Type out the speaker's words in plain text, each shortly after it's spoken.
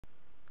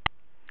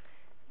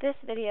This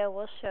video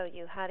will show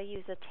you how to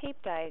use a tape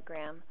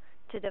diagram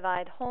to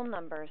divide whole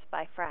numbers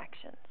by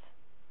fractions.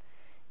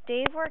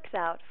 Dave works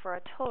out for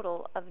a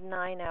total of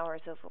 9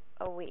 hours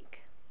a week.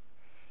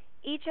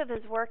 Each of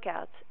his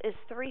workouts is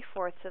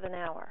 3/4 of an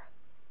hour.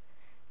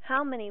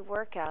 How many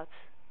workouts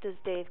does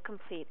Dave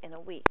complete in a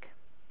week?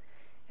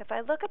 If I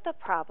look at the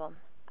problem,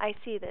 I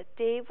see that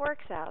Dave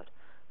works out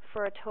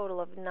for a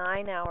total of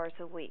 9 hours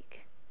a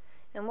week.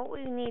 And what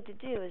we need to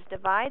do is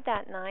divide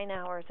that 9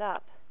 hours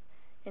up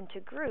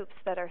into groups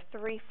that are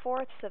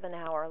 3/4 of an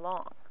hour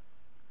long.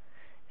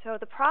 So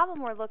the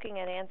problem we're looking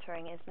at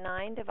answering is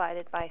 9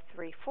 divided by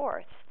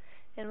 3/4,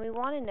 and we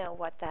want to know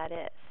what that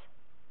is.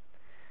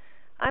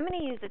 I'm going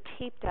to use a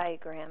tape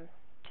diagram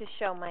to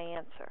show my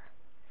answer.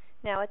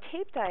 Now, a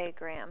tape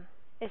diagram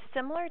is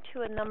similar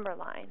to a number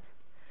line,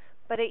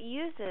 but it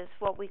uses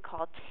what we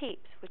call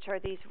tapes, which are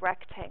these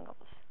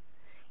rectangles.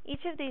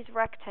 Each of these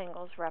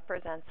rectangles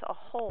represents a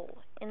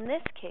whole. In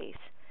this case,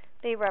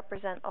 they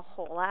represent a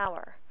whole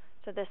hour.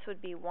 So this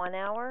would be 1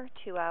 hour,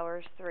 2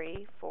 hours,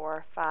 3,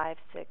 4, 5,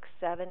 6,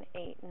 7,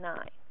 8,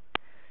 9.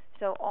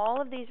 So all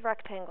of these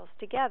rectangles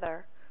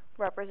together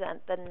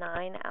represent the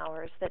 9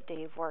 hours that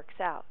Dave works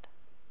out.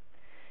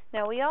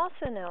 Now we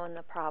also know in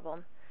the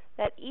problem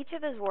that each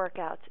of his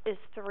workouts is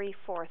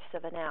 3/4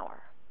 of an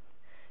hour.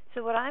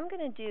 So what I'm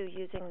going to do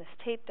using this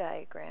tape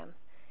diagram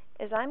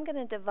is I'm going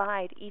to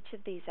divide each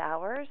of these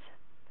hours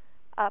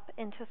up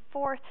into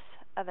 4ths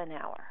of an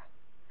hour.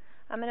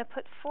 I'm going to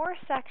put 4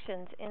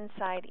 sections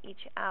inside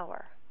each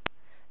hour.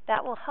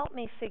 That will help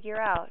me figure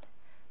out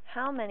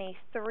how many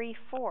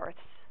 3/4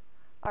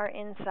 are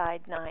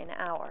inside 9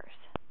 hours.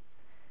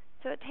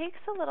 So it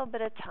takes a little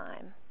bit of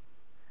time,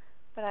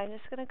 but I'm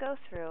just going to go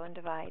through and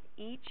divide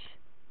each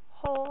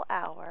whole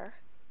hour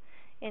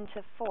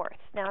into 4ths.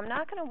 Now I'm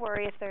not going to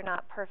worry if they're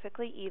not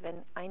perfectly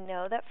even. I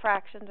know that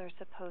fractions are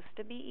supposed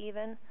to be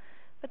even,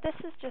 but this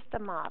is just a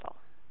model.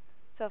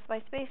 So if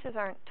my spaces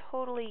aren't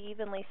totally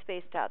evenly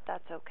spaced out,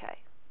 that's okay.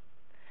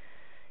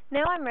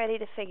 Now I'm ready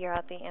to figure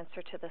out the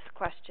answer to this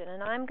question,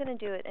 and I'm going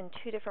to do it in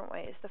 2 different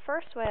ways. The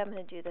first way I'm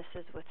going to do this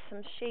is with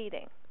some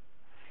shading.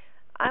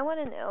 I want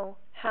to know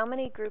how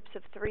many groups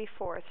of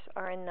 3/4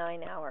 are in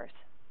 9 hours.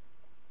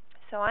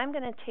 So I'm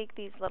going to take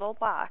these little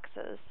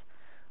boxes,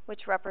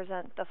 which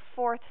represent the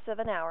 4ths of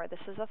an hour.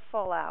 This is a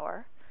full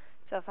hour.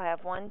 So if I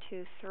have 1,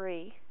 2,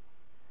 3,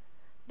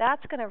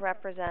 that's going to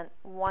represent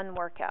 1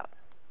 workout.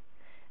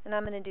 And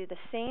I'm going to do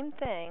the same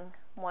thing,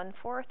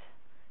 1/4,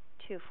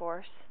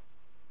 2/4,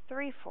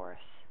 3/4.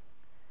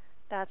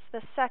 That's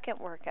the second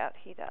workout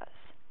he does.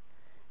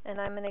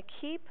 And I'm going to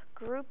keep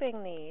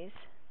grouping these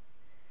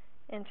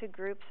into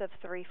groups of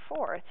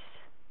 3/4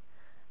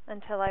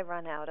 until I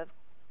run out of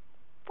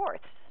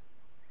 4ths.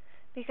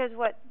 Because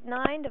what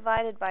 9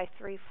 divided by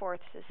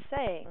 3/4 is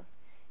saying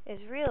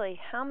is really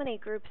how many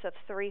groups of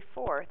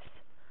 3/4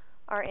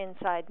 are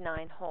inside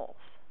 9 holes.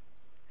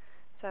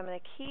 So I'm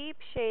going to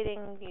keep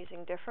shading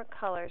using different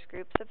colors,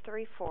 groups of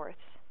 3/4,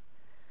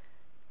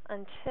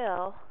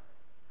 until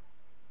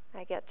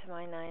I get to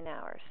my 9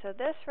 hours. So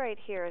this right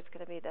here is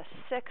going to be the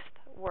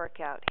 6th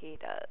workout he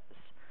does.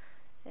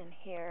 And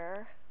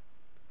here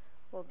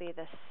will be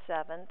the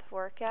 7th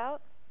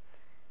workout.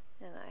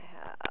 And I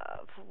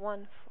have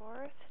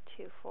 1/4,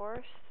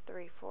 2/4,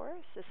 3/4.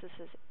 This is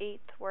his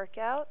 8th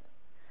workout.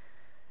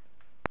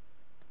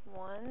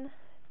 1,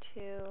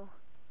 2,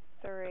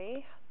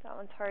 3. That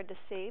one's hard to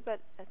see, but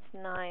it's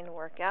 9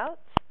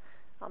 workouts.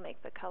 I'll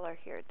make the color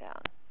here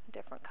down a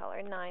different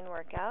color. 9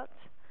 workouts.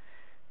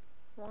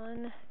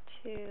 1,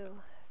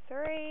 2,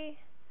 3.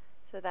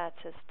 So that's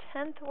his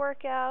 10th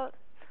workout.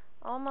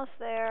 Almost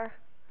there.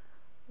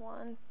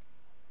 1,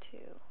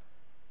 2,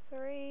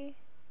 3.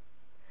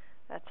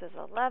 That's his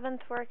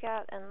 11th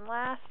workout. And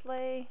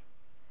lastly,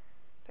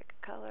 pick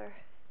a color.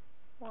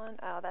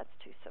 Oh, that's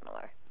too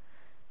similar.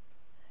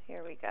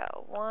 Here we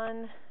go.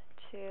 1,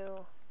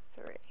 2,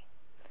 3.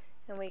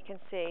 And we can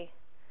see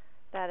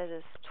that it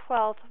is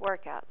 12th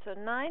workout. So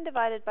 9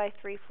 divided by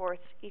 3/4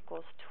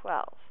 equals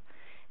 12.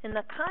 In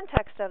the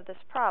context of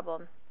this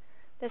problem,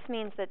 this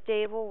means that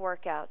Dave will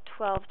work out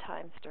 12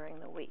 times during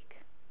the week.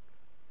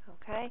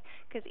 Okay?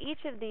 Because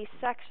each of these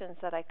sections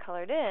that I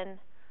colored in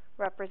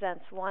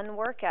represents 1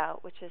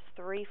 workout, which is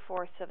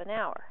 3/4 of an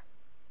hour.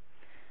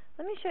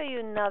 Let me show you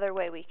another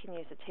way we can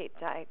use a tape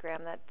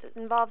diagram that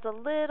involves a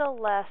little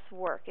less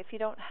work if you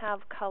don't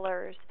have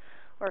colors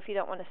or if you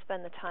don't want to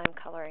spend the time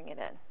coloring it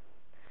in.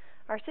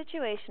 Our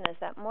situation is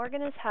that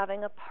Morgan is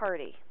having a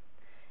party,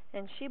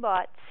 and she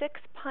bought 6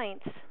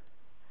 pints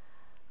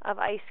of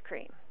ice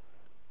cream.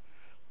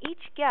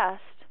 Each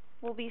guest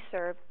will be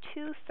served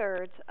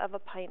 2/3 of a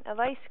pint of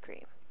ice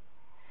cream.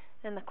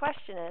 And the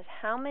question is,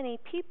 how many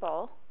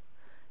people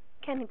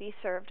can be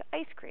served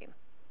ice cream?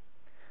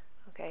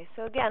 Okay,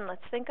 so again,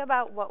 let's think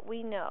about what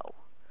we know.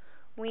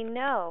 We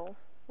know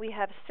we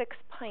have 6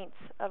 pints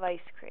of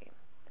ice cream,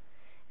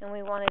 and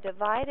we want to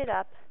divide it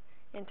up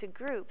into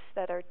groups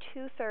that are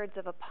 2/3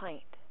 of a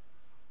pint.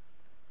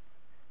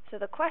 So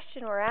the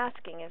question we're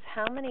asking is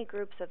how many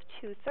groups of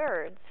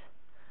 2/3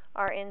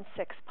 are in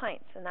 6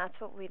 pints, and that's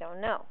what we don't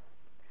know.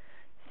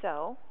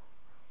 So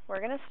we're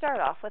going to start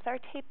off with our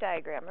tape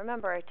diagram.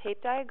 Remember, our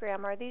tape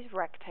diagram are these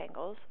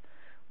rectangles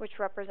which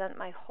represent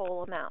my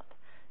whole amount.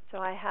 So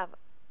I have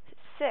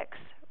 6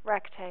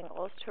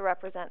 rectangles to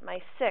represent my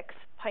 6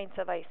 pints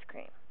of ice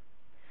cream.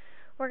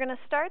 We're going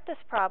to start this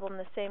problem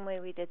the same way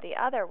we did the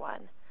other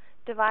one,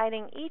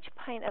 dividing each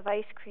pint of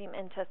ice cream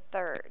into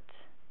thirds,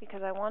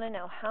 because I want to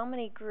know how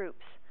many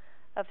groups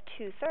of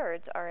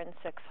 2/3 are in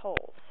 6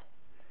 holes.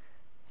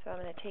 So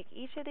I'm going to take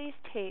each of these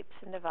tapes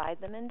and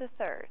divide them into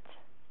thirds.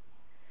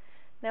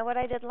 Now what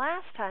I did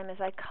last time is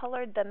I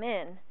colored them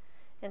in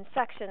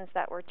sections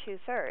that were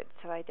 2/3.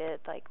 So I did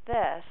like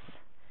this,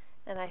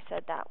 and I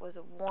said that was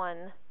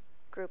one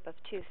group of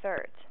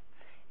 2/3.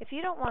 If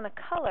you don't want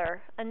to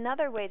color,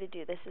 another way to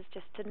do this is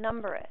just to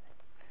number it.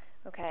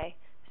 Okay,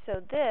 so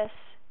this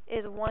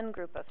is one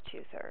group of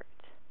 2/3.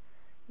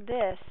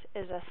 This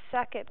is a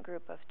second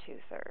group of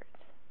 2/3.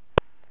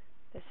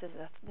 This is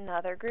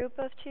another group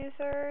of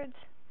 2/3.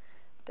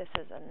 This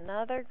is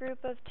another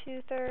group of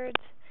 2/3.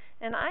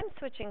 And I'm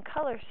switching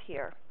colors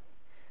here,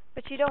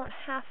 but you don't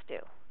have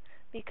to,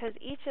 because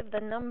each of the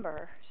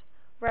numbers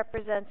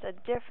represents a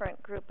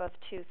different group of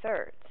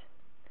 2/3.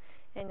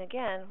 And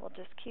again, we'll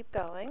just keep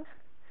going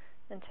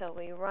until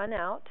we run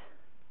out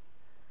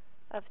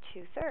of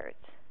 2/3.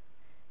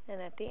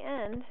 And at the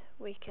end,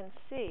 we can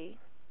see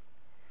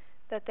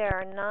that there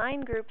are 9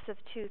 groups of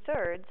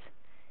 2/3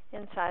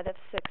 inside of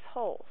 6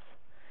 holes.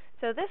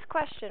 So this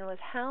question was,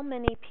 how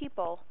many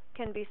people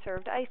can be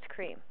served ice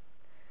cream?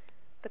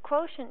 The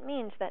quotient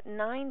means that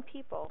 9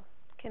 people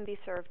can be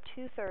served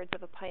 2/3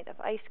 of a pint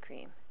of ice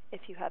cream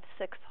if you have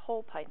 6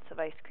 whole pints of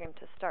ice cream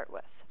to start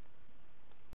with.